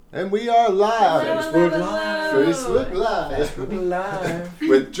And we are live. Facebook Live. Facebook Live. Facebook Live.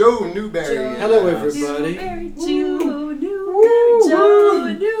 With Joe Newberry. Hello, everybody. Joe Newberry.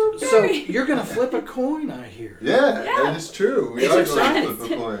 So you're gonna flip a coin, I hear. Yeah, that is true. We It's are exciting. going to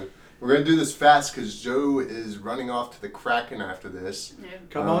flip a coin. We're going to do this fast because Joe is running off to the Kraken after this.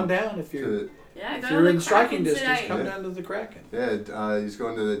 Come on down if you're To, if you're in striking distance. Come Yeah. down to the Kraken. he's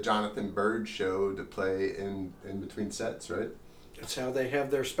going to the Jonathan Bird show to play in between sets, right? That's how they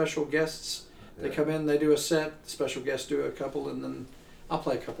have their special guests. They Yeah. come in, they do a set. Special guests do a couple, and then I'll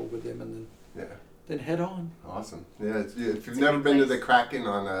play a couple with them, and then head on. Awesome. If you've It's a never good been to place. the Kraken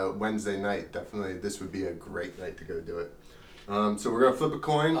on a Wednesday night, definitely this would be a great night to go do it. So we're going to flip a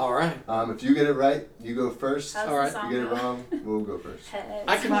coin. All right. If you get it right, you go first. How's All right. the If song you get it go? wrong, we'll go first. Heads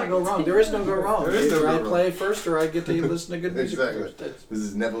I cannot go or wrong. There is no go wrong. There is no Either go I wrong. play first, or I get to listen to good music Exactly. first. That's, This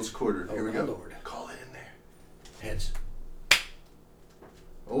is Neville's quarter. Oh, Here we my go. Lord. Call it in there. heads.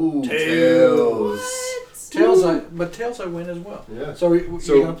 Oh, Tails. What? Tails I win as well. Yeah. So you're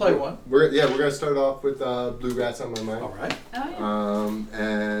gonna play one. We're gonna start off with Bluegrass on My Mind. All right. Oh, yeah.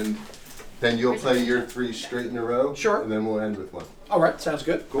 And then you'll play your three straight in a row. Sure. And then we'll end with one. All right. Sounds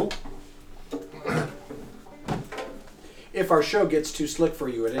good. Cool. If our show gets too slick for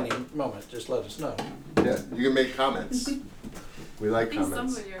you at any moment, just let us know. Yeah, you can make comments. We I like think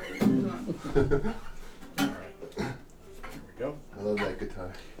comments. somebody already did one. All right. Here we go. I love that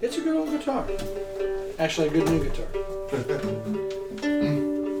guitar. It's a good old guitar. Actually, a good new guitar.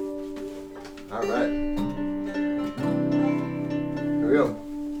 All right. Here we go.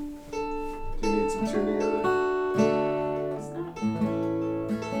 Do you need some tuning of it?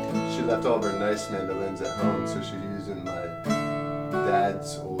 She left all of her nice mandolins at home, so she's using my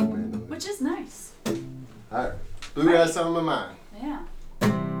dad's old mandolin. Which is nice. All right. Bluegrass on My Mind. Yeah.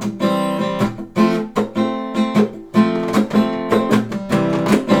 I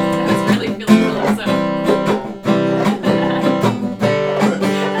was really feeling cool, so.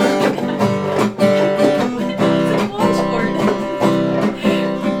 It's a washboard.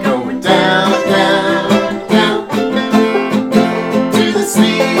 Going down, down, down to the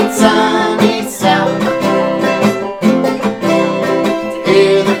sweet sunny south.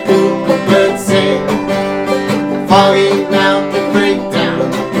 Hear the cuckoo birds sing, foggy mountain break down.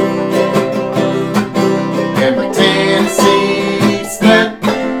 And my Tennessee sled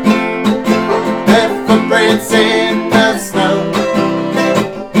left footprints in the snow.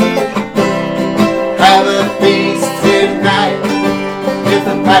 Have a feast tonight if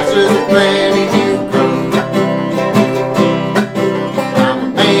the pastures are plenty to grow. I'm a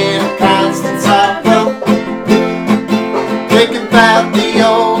man of constant sorrow, thinking about the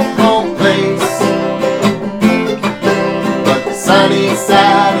old home place. But the sunny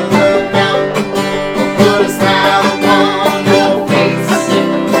side of the mountain will put a smile upon your face.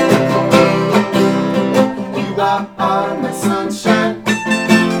 You are my sunshine.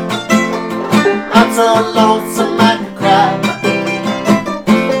 I'm so lonesome I could cry,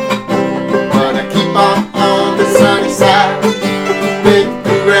 but I keep on the sunny side with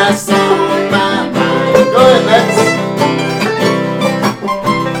bluegrass on my mind. Go ahead, Lex.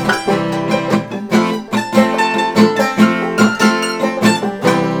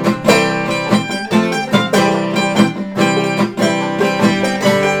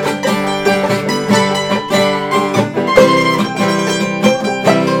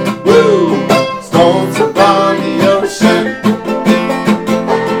 Woo! Stones upon the ocean,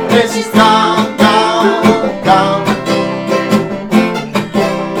 and she's gone, gone, gone.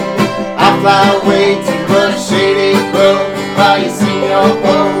 I fly away to a shady grove while you sing your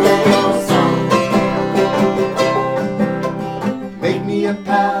old song. Make me a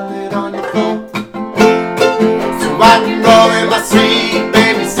pallet on your floor, so I can roll in my sweet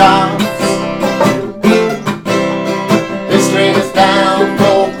baby songs. This train is bound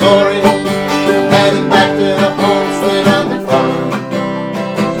for glory, heading back to the homestead on the farm.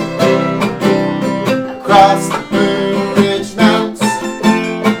 Across the Blue Ridge Mountains,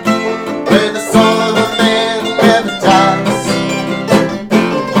 where the soul of a man never dies.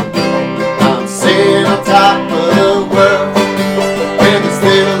 I'm sitting on top of the world, when this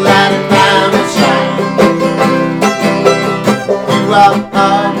little light of mine will shine. You are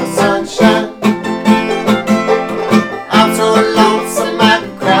my sunshine. I'm so lonesome I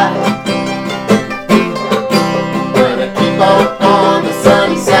can cry, but I keep on the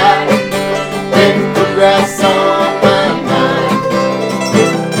sunny side, with the grass on my mind.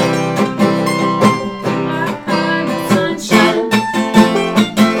 Sunshine,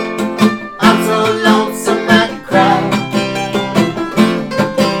 I'm so lonesome I can cry,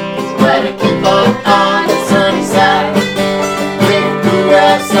 but I keep on the sunny side, with the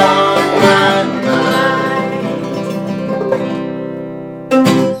grass on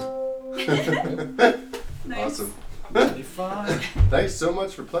so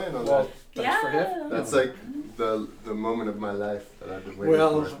much for playing on Well, that. thanks for having me. That's like the moment of my life that I've been waiting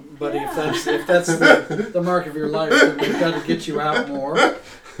Well, for. buddy, if that's the mark of your life, then we've got to get you out more.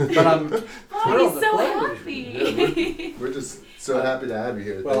 But I'm Oh, thrilled he's to so play with happy. We're just so happy to have you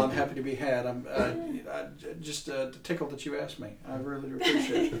here. Well, Thank I'm you. happy to be had. I'm just tickled that you asked me. I really do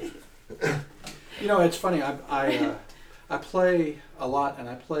appreciate it. You know, it's funny. I play a lot, and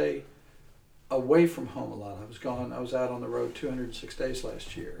I play away from home a lot. I was out on the road 206 days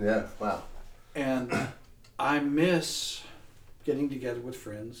last year. Yeah. Wow. And I miss getting together with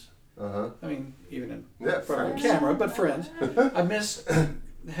friends. I mean, even in front of the camera, but friends. I miss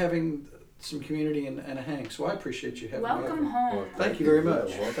having some community and a hang. So I appreciate you having me. Welcome home. Well, Thank you very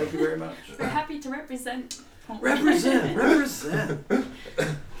much. Yeah, welcome. Thank you very much. We're happy to represent home. Represent.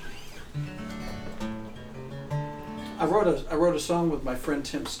 I wrote a song with my friend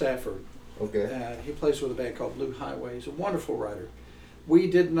Tim Stafford. Okay. He plays with a band called Blue Highway. He's a wonderful writer. We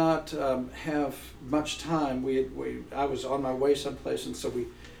did not have much time. I was on my way someplace, and so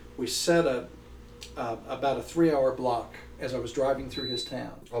we set about a 3-hour block as I was driving through his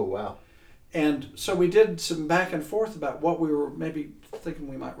town. Oh wow. And so we did some back and forth about what we were maybe thinking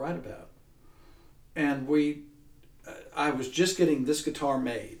we might write about. And I was just getting this guitar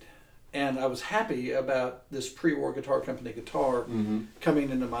made. And I was happy about this pre-war guitar company guitar coming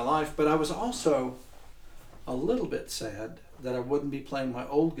into my life. But I was also a little bit sad that I wouldn't be playing my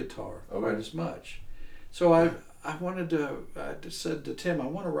old guitar quite as much. So I said to Tim, I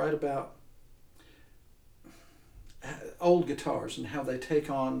want to write about old guitars and how they take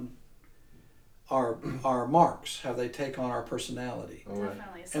on our marks, how they take on our personality.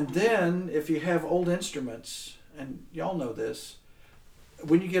 Definitely. And then if you have old instruments, and y'all know this,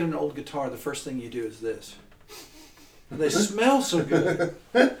 when you get an old guitar, the first thing you do is this. And they smell so good.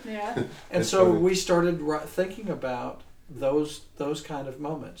 Yeah. And so we started thinking about those kind of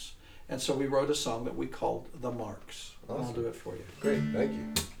moments. And so we wrote a song that we called The Marks. Awesome. I'll do it for you. Great. Thank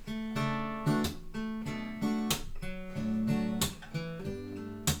you.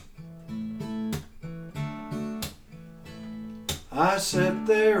 I sat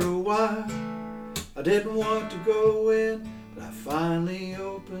there a while, I didn't want to go in, but I finally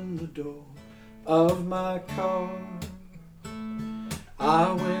opened the door of my car.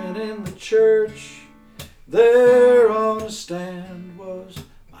 I went in the church, there on a stand was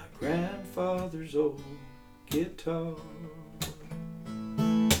my grandfather's old guitar.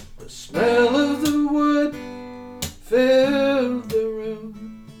 The smell of the wood filled the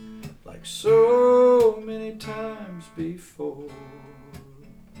room like so many times before.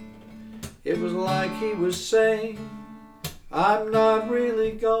 It was like he was saying, I'm not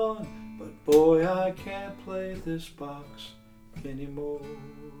really gone, but boy, I can't play this box anymore.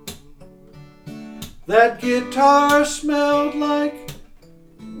 That guitar smelled like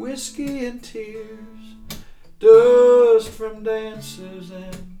whiskey and tears, dust from dances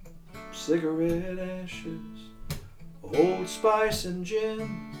and cigarette ashes, Old Spice and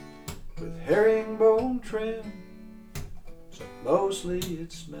gin with herringbone trim, so mostly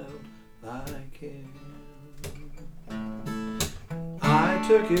it smelled like him. I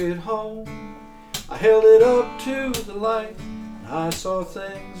took it home, I held it up to the light, and I saw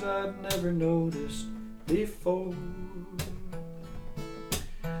things I'd never noticed before.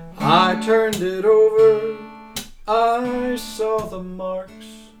 I turned it over, I saw the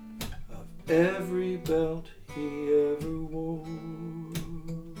marks of every belt he ever wore.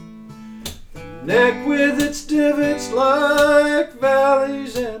 The neck with its divots like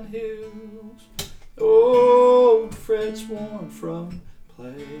valleys and hills, old frets worn from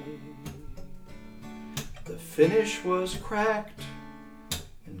play. The finish was cracked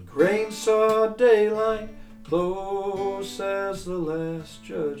and grain saw daylight, close as the Last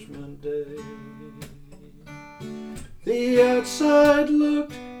Judgment Day. The outside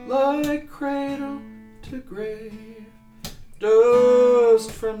looked like cradle to grave,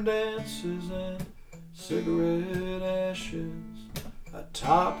 dust from dances and cigarette ashes, a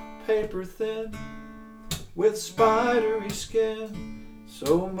top paper thin with spidery skin,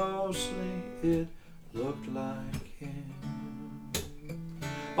 so mostly it looked like him.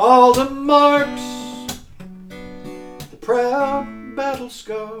 All the marks, the proud battle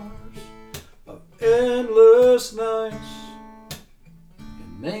scars of endless nights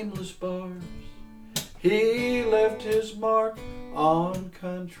in nameless bars, he left his mark on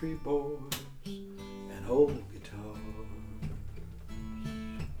country boards and old guitars.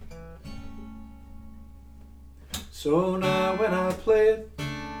 So now when I play it,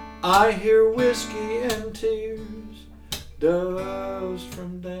 I hear whiskey and tears, dust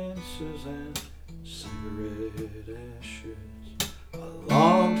from dances and cigarette ashes, a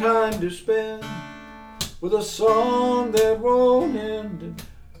long time to spend with a song that won't end.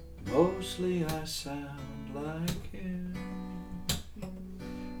 Mostly I sound like him.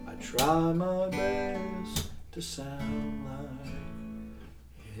 I try my best to sound like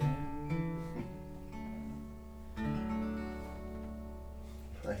him.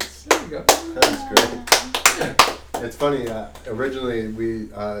 Nice. There you go. That's great. Yeah. It's funny, originally we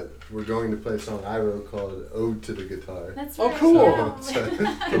were going to play a song I wrote called Ode to the Guitar. That's Oh, right. cool.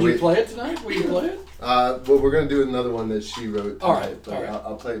 Yeah. Did you play it tonight? Will you play it? Well, we're going to do another one that she wrote tonight, All right, but all right.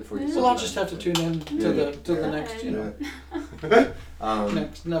 I'll play it for you. Well, I'll sometime. just have to tune in to Yeah. the next, you know, Yeah.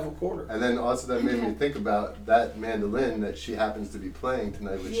 next Neville quarter. And then also that made me think about that mandolin that she happens to be playing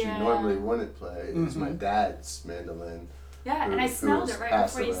tonight, which Yeah. she normally wouldn't play. Is my Mhm. dad's mandolin. Yeah, and I Who smelled was it right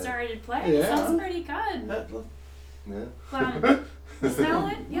passed before you away. started playing. Yeah. It sounds pretty good. Yeah. You smell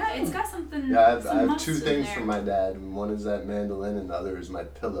it? Yeah, it's got something. Yeah, I some have must two in things there. from my dad. And one is that mandolin, and the other is my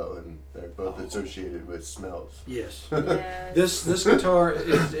pillow, and they're both Oh. associated with smells. Yes. Yeah. This guitar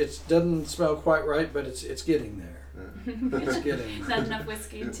it doesn't smell quite right, but it's getting there. It's getting Not enough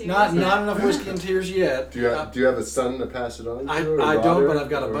whiskey and tears. not yeah. enough whiskey and tears yet. Do you have a son to pass it on to? I or a don't, daughter, but I've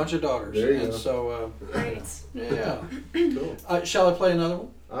got a or- bunch of daughters, There you and go. so Great. yeah. Cool. Shall I play another one?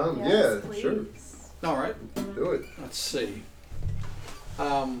 Yes, Yeah, sure. please. All right. Do it. Let's see.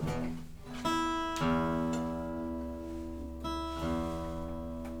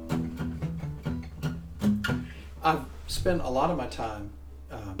 I've spent a lot of my time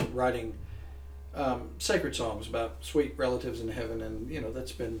writing sacred songs about sweet relatives in heaven, and you know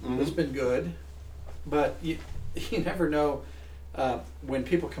that's been good. But you never know when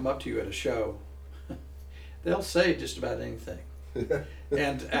people come up to you at a show, they'll say just about anything.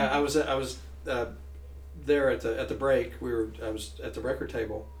 And I was there at the break. I was at the record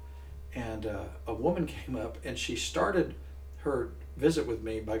table, and a woman came up and she started her visit with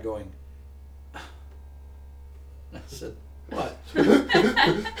me by going. I said, "What?"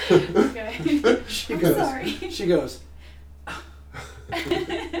 Okay. She I'm goes. sorry. She goes.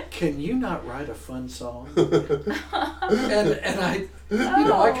 Can you not write a fun song? And I,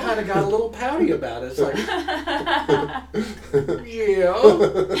 I kind of got a little pouty about it. It's like, yeah,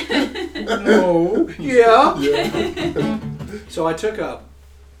 no, yeah. So I took a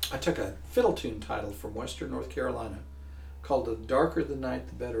fiddle tune title from Western North Carolina called "The Darker the Night,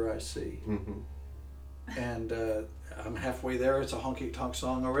 the Better I See," and I'm halfway there. It's a honky tonk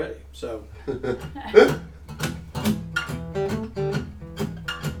song already. So.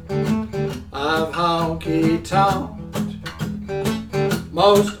 I've honky tonked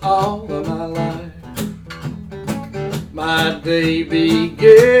most all of my life. My day begins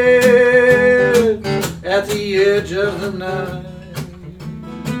at the edge of the night.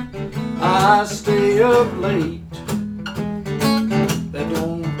 I stay up late, that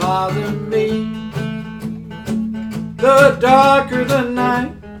don't bother me. The darker the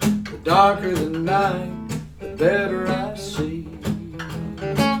night, the darker the night, the better I see.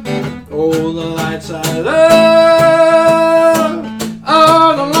 Oh, the lights I love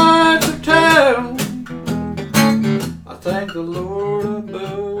are the lights of town. I thank the Lord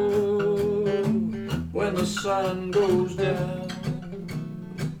above when the sun goes down.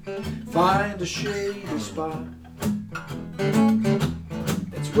 Find a shady spot,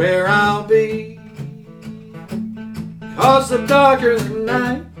 it's where I'll be. 'Cause the darker the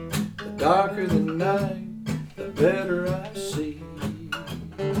night, the darker the night, the better I see.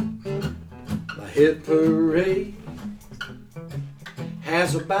 Hit parade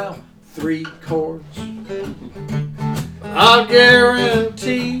has about 3 chords. I'll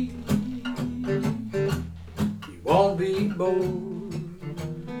guarantee you won't be bored.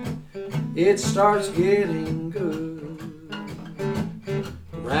 It starts getting good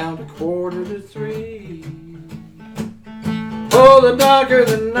around 2:45. Oh, the darker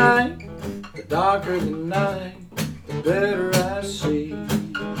the night, the darker the night, the better I see.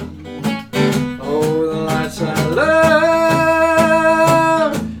 Oh, the lights I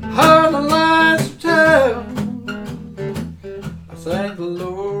love are the lights of town. I thank the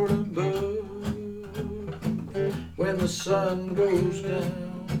Lord above when the sun goes down.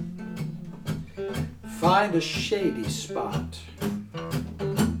 Find a shady spot,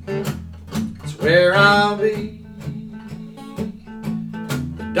 it's where I'll be.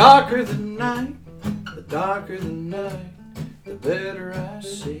 The darker the night, the darker the night, the better I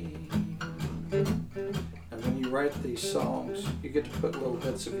see. And when you write these songs, you get to put little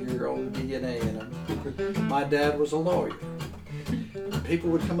bits of your own DNA in them. My dad was a lawyer. People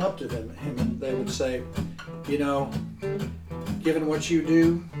would come up to him and they would say, you know, given what you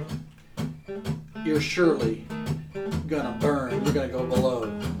do, you're surely gonna burn. You're gonna go below.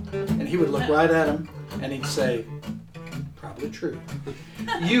 And he would look right at him and he'd say, probably true.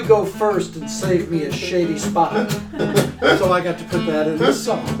 You go first and save me a shady spot. So I got to put that in the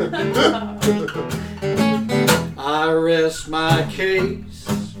song. I rest my case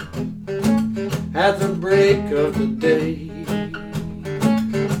at the break of the day.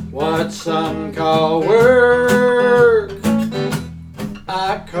 What some call work,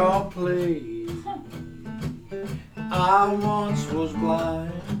 I call play. I once was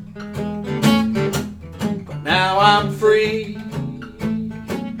blind, but now I'm free.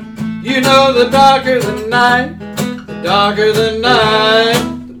 You know, the darker the night, the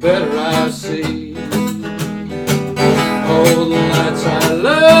better I see. Oh, the lights I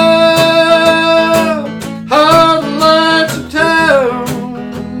love are the lights of town.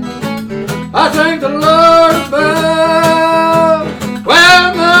 I thank the Lord above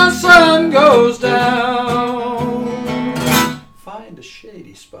when the sun goes down. Find a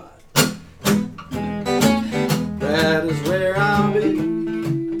shady spot. That is where I'll be.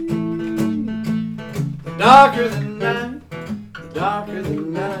 The darker the night,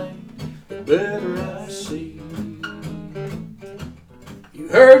 the better I see. You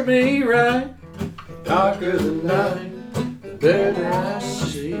heard me right. The darker the night, the better I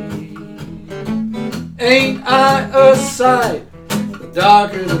see. Ain't I a sight? The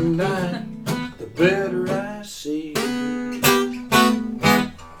darker the night, the better I see.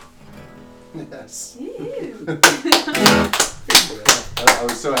 Yes. Ew. I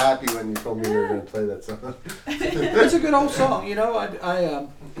was so happy when you told me you were going to play that song. It's a good old song, you know. I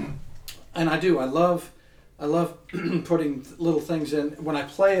love putting little things in when I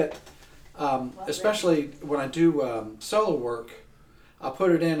play it. Especially when I do solo work, I'll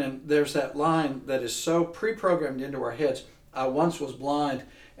put it in, and there's that line that is so pre-programmed into our heads. I once was blind,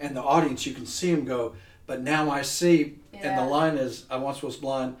 and the audience, you can see them go, but now I see. Yeah. And the line is, I once was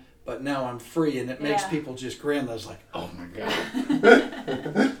blind, but now I'm free, and it makes Yeah. people just grin. I was like, oh my God.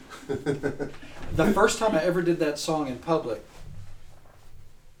 The first time I ever did that song in public,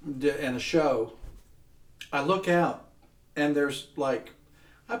 in a show, I look out, and there's like,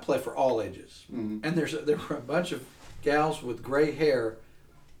 I play for all ages, and there were a bunch of gals with gray hair.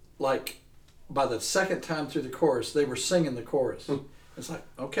 Like, by the second time through the chorus, they were singing the chorus. It's like,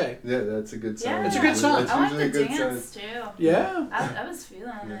 okay, Yeah, that's a good song. Yeah. It's a good song. It's I usually like a the good dance song. too. yeah. I was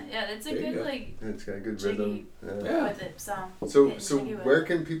feeling it. Yeah, it's a There you good go. like It's got a good jiggy rhythm. Yeah. Yeah. with it song. So Getting jiggy with where it.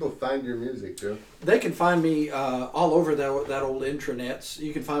 can people find your music, Joe? They can find me all over that old intranets.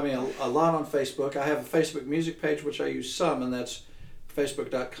 You can find me a lot on Facebook. I have a Facebook music page, which I use some, and that's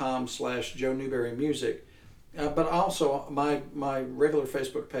facebook.com/Joe Newberry Music. But also my regular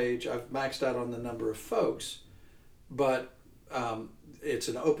Facebook page, I've maxed out on the number of folks, but it's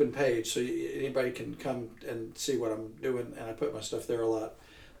an open page, so anybody can come and see what I'm doing, and I put my stuff there a lot.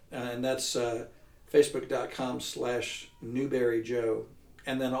 And that's facebook.com/NewberryJoe.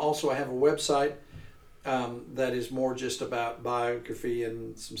 And then also I have a website that is more just about biography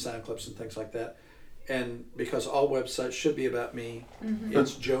and some sound clips and things like that. And because all websites should be about me,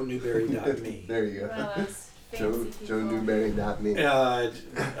 it's joenewberry.me. There you go. Well, those Joe, fancy people. JoeNewberry.me.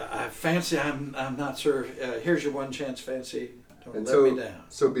 Fancy, I'm not sure. Here's your one chance, Fancy. Don't And let me down.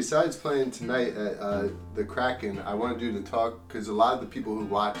 so besides playing tonight at the Kraken, I wanted you to talk, because a lot of the people who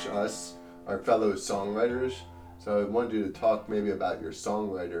watch us are fellow songwriters. So I wanted you to talk maybe about your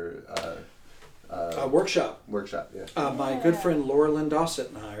songwriter Workshop. workshop. Yeah. My good friend Laura Lynn Dossett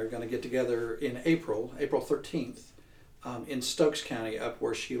and I are going to get together in April 13th, in Stokes County, up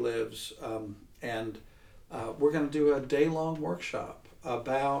where she lives. And we're going to do a day-long workshop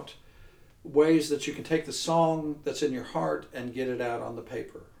about ways that you can take the song that's in your heart and get it out on the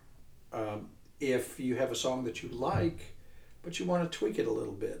paper. If you have a song that you like, but you want to tweak it a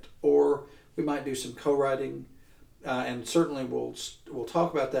little bit, or we might do some co-writing, and certainly we'll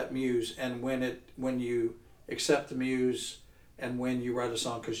talk about that muse and when you accept the muse and when you write a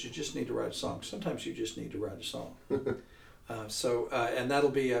song, because you just need to write a song. Sometimes you just need to write a song. And that'll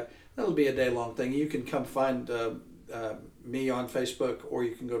be a day-long thing. You can come find me on Facebook, or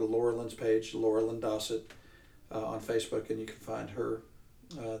you can go to Laura Lynn's page, Laura Lynn Dossett, on Facebook, and you can find her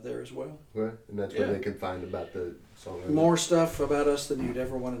there as well. Right. And that's where Yeah. they can find about the songwriter. More stuff about us than you'd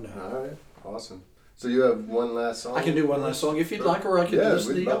ever want to know. All right. Awesome. So you have one last song? I can do one last song if you'd like, or I can Yeah,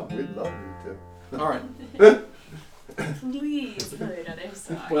 listen to we'd you. love you to. All right. Please play another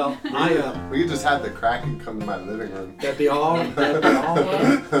song. Well, We could just have the Kraken come to my living room. that'd be all. I've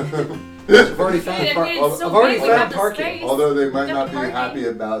already found Wait, par- I mean, it's so I've already big, we found have the parking. space. Although they might Got not the be parking. happy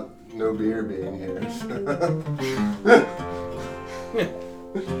about no beer being here.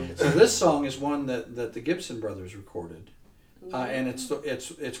 So this song is one that the Gibson brothers recorded, and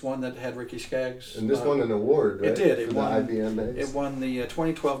it's one that had Ricky Skaggs. And this won an award, right? It did. It For won. the IBMA. It won the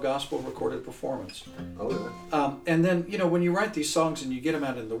 2012 Gospel Recorded Performance. Oh, And then when you write these songs and you get them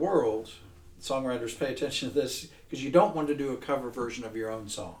out in the world, songwriters pay attention to this because you don't want to do a cover version of your own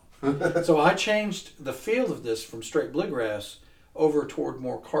song. So I changed the feel of this from straight bluegrass over toward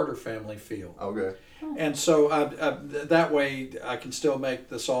more Carter family feel. okay. And so that way I can still make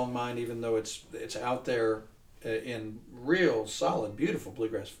the song mine, even though it's out there in real, solid, beautiful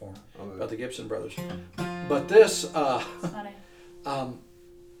bluegrass form by the Gibson brothers. But this, Funny.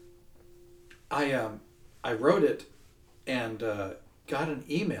 I wrote it and got an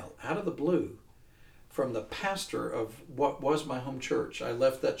email out of the blue from the pastor of what was my home church. I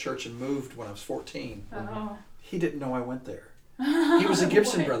left that church and moved when I was 14. Oh. He didn't know I went there. He was a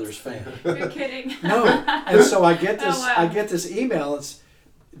Gibson What? Brothers fan. You're kidding. No, and so I get this. Oh, wow. I get this email. It's,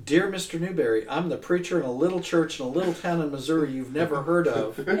 "Dear Mr. Newberry, I'm the preacher in a little church in a little town in Missouri you've never heard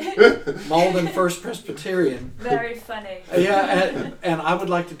of, Malden First Presbyterian. Very funny. Yeah, and I would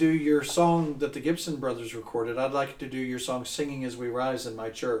like to do your song that the Gibson Brothers recorded. I'd like to do your song 'Singing as We Rise' in my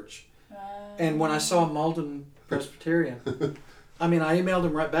church." And when I saw Malden Presbyterian, I emailed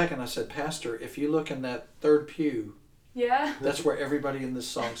him right back and I said, "Pastor, if you look in that third pew, Yeah. that's where everybody in this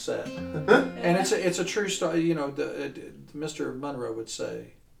song sat." And it's a true story. Mr. Monroe would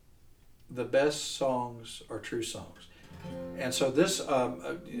say, "The best songs are true songs." And so this,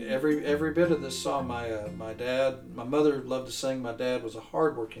 every bit of this song, my mother loved to sing. My dad was a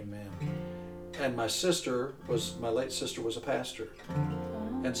hardworking man, and my late sister was a pastor.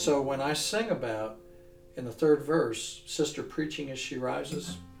 And so when I sing about, in the third verse, sister preaching as she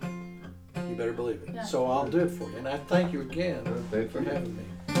rises, you better believe it. Yeah. So I'll do it for you. And I thank you again Thank for you. having me.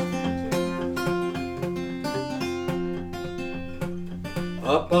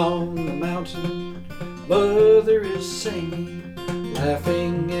 Up on the mountain, mother is singing,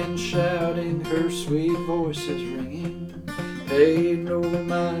 laughing and shouting, her sweet voice is ringing. Pay no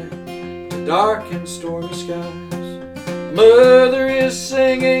mind to dark and stormy skies. Mother is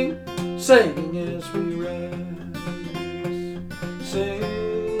singing, singing as we rise,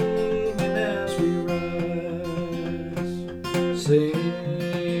 singing as we rise,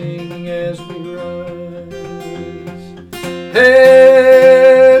 singing as we rise.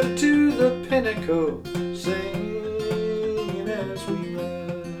 Head to the pinnacle, singing as we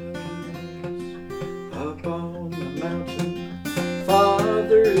rise. Up on the mountain,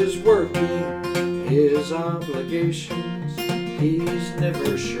 Father is working his obligations. He's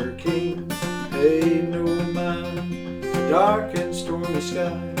never shirking, pay no mind to dark and stormy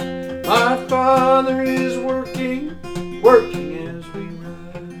skies. My Father is working, working as we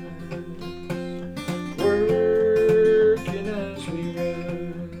rise, working as we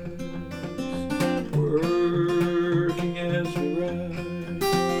rise, working as we rise.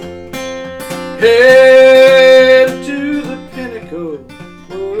 Head to the pinnacle,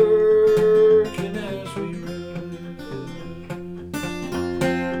 working as we rise.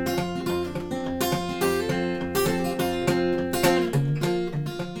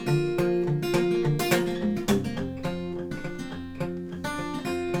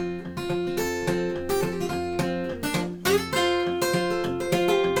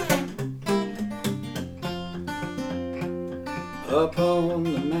 Up on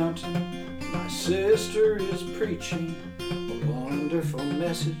the mountain, my sister is preaching a wonderful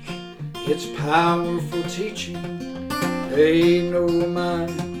message. It's powerful teaching. Pay no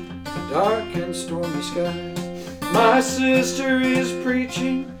mind to dark and stormy skies. My sister is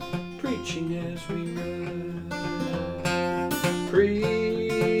preaching, preaching as we rise,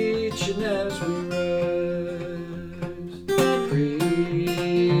 preaching as we rise,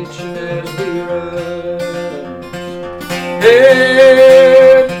 preaching as we rise.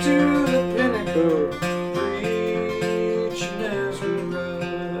 Head to the pinnacle, preaching as we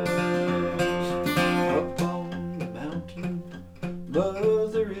rise. Up on the mountain,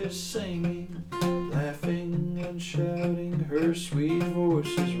 mother is singing, laughing and shouting, her sweet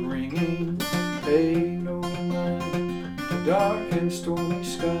voice is ringing. Pay no mind to dark and stormy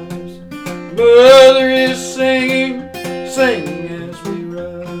skies. Mother is singing, singing as we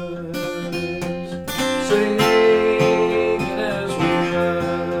rise, singing.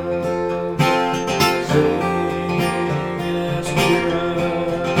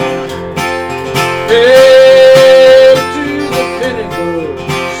 Head to the pinnacle,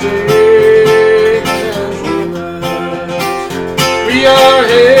 sing as we rise. We are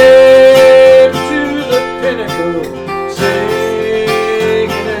head to the pinnacle,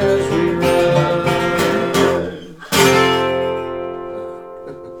 sing as we rise.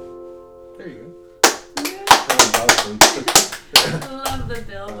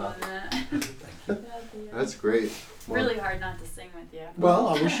 Yeah. Well,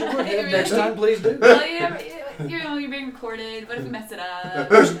 I wish you would. Really? Next time, please do. Well, you're being recorded. What if you mess it up?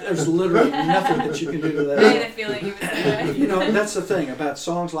 There's literally nothing that you can do to I had that. a feeling you would say that. You know, that's the thing about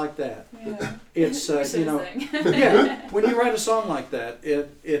songs like that. Yeah. It's We should you know, sing. yeah. When you write a song like that,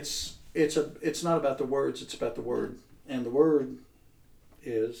 it's not about the words. It's about the word, and the word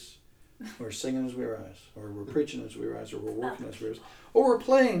is we're singing as we rise, or we're preaching as we rise, or we're working as we rise, or we're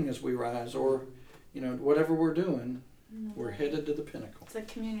playing as we rise, or you know, whatever we're doing, we're headed to the pinnacle. It's a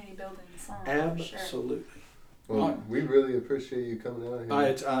community building song. For sure. Absolutely. Well, we really appreciate you coming out here.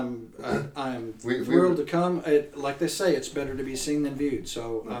 I'm We- thrilled to come. Like they say, it's better to be seen than viewed.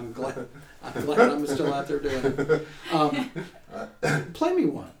 So I'm glad I'm still out there doing it. Play me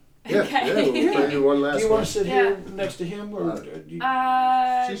one. Yeah, Okay. we'll play you one Do last you one. want to sit here next to him, or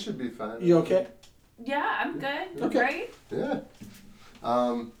She should be fine. you okay? Yeah, I'm good. Okay. Right? Yeah.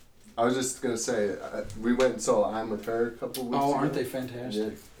 I was just gonna say, we went and saw I'm With Her a couple weeks ago. Oh, aren't they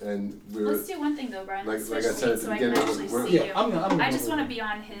fantastic? Yeah, and we were Let's do one thing though, Brian. like- Let's like switch I said at seats the so I can beginning, actually we're- see Yeah, you. I'm I just want to be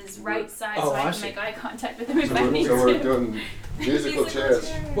on his right side Oh, so I I can see. make eye contact with him if so I need we're to. doing musical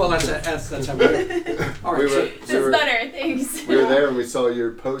chairs. Well, that's how we do it. All right. We so- were- This is better, thanks. We were there and we saw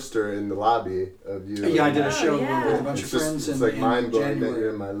your poster in the lobby of you. yeah, I did a Oh, show yeah. with a bunch It's of just, friends it's in, like in mind blowing that January. you're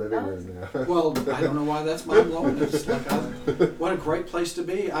in my living room now. Well, I don't know why that's mind blowing. It's like, what a great place to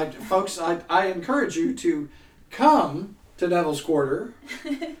be. Folks, I encourage you to come to Devil's Quarter.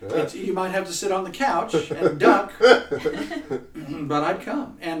 You might have to sit on the couch and duck, but I'd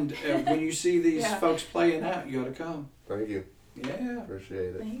come. And when you see these Yeah. folks playing out, you ought to come. Thank you. Yeah.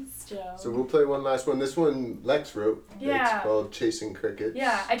 Appreciate it. Thanks, Joe. So we'll play one last one. This one Lex wrote. Yeah. It's called Chasing Crickets.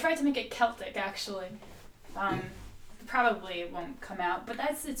 Yeah, I tried to make it Celtic actually. Probably won't come out, but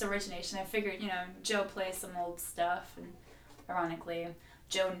that's its origination. I figured, Joe plays some old stuff, and ironically,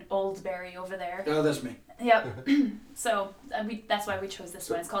 Joe Oldberry over there. Oh, that's me. Yep. So that's why we chose this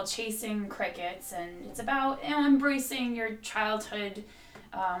one. It's called Chasing Crickets, and it's about embracing your childhood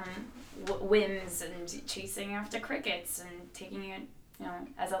whims and chasing after crickets and taking it,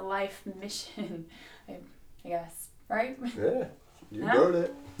 as a life mission. I guess, right? Yeah. You Huh? wrote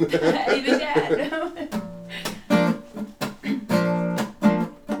it. Even Dad.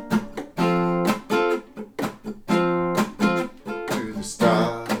 To the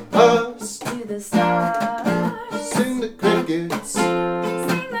stars. To the stars. Sing the crickets.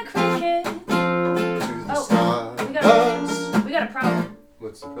 Sing the cricket. To the Oh, stars. we got a problem.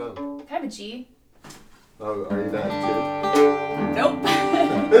 What's the problem? Can I have a G? Oh, are you not Nope.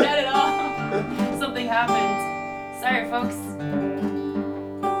 Not at all. Something happened. Sorry, folks.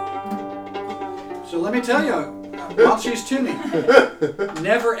 So let me tell you, while she's tuning,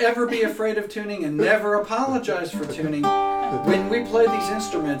 never ever be afraid of tuning and never apologize for tuning. When we play these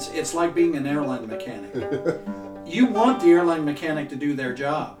instruments, it's like being an airline mechanic. You want the airline mechanic to do their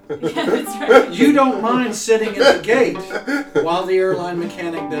job. Yeah, that's right. You don't mind sitting at the gate while the airline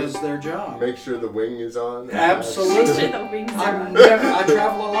mechanic does their job. Make sure the wing is on. Absolutely. Make sure the wings are on. I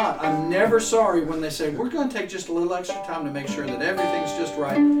travel a lot. I'm never sorry when they say, we're going to take just a little extra time to make sure that everything's just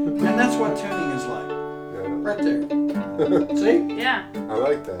right. And that's what tuning is like. Right there. See? Yeah. I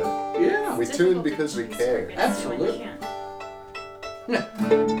like that. Yeah. We It's tune difficult to because we chase care. crickets when you Absolutely. can't.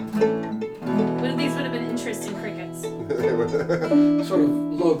 These would have been interesting crickets. Sort of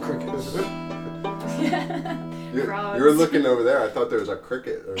low crickets. You Frogs. were looking over there. I thought there was a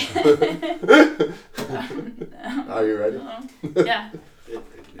cricket. Are you ready? Yeah.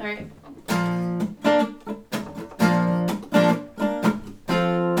 All right.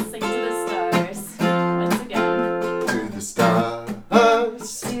 Sing to the stars once again. To the stars.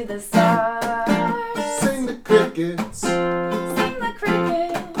 To the stars. Sing the crickets. Sing the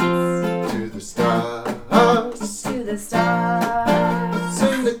crickets. To the stars. To the stars.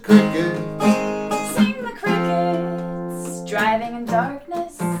 Sing the crickets. Sing the crickets. Driving in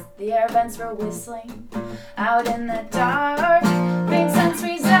darkness, the air vents were whistling. Out in the dark, made sense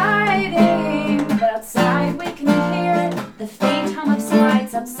residing. But outside we can hear the faint hum of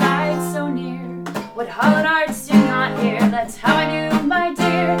slides outside so near. What hollow hearts do not hear, that's how I knew, my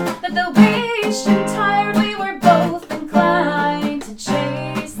dear, that though wearied and tired, we were both inclined to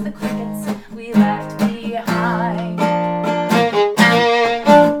chase the crickets we left behind.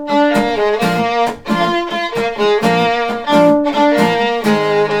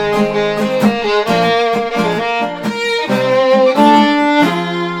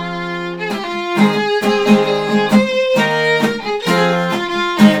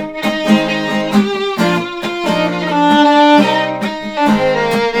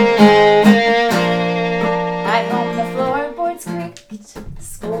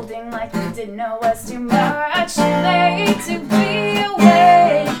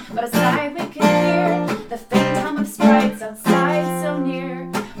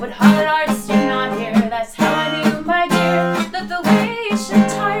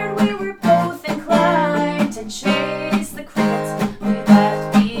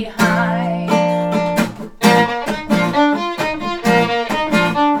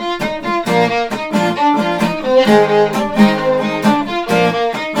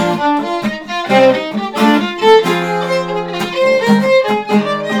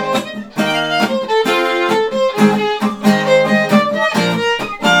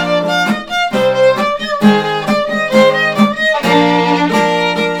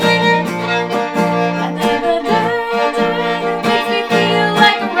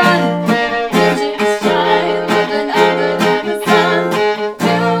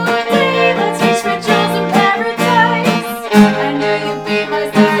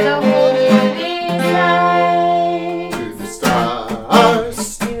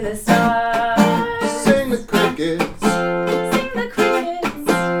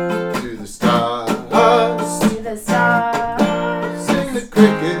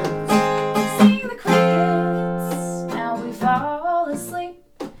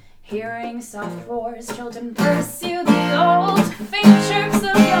 Hearing soft roars, children pursue the old faint chirps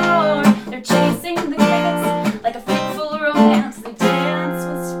of yore. They're chasing the crickets like a fateful romance. They dance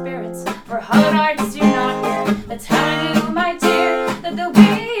with spirits, for hollow hearts do not hear. That's how I knew, my dear, that though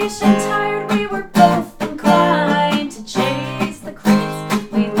weak and tired, we were both inclined to chase the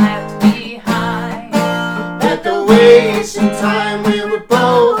crickets we left behind. That the waste in time we were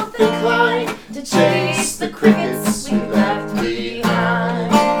both inclined to chase the crickets we left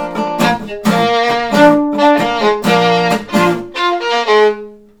behind.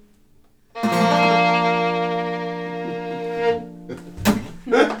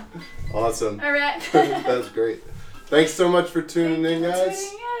 Awesome. All right. That's great. Thanks so much for tuning in,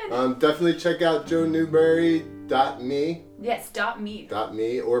 guys. Definitely check out joenewberry.me. Yes, .me.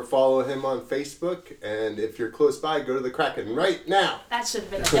 .me, or follow him on Facebook. And if you're close by, go to the Kraken right now. That should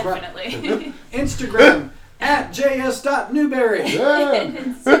have been definitely. Instagram at js.newberry. Yeah.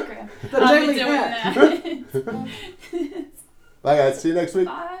 Instagram. The I'll Daily be doing Hat. that. Bye, guys. See you next week.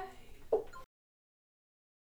 Bye.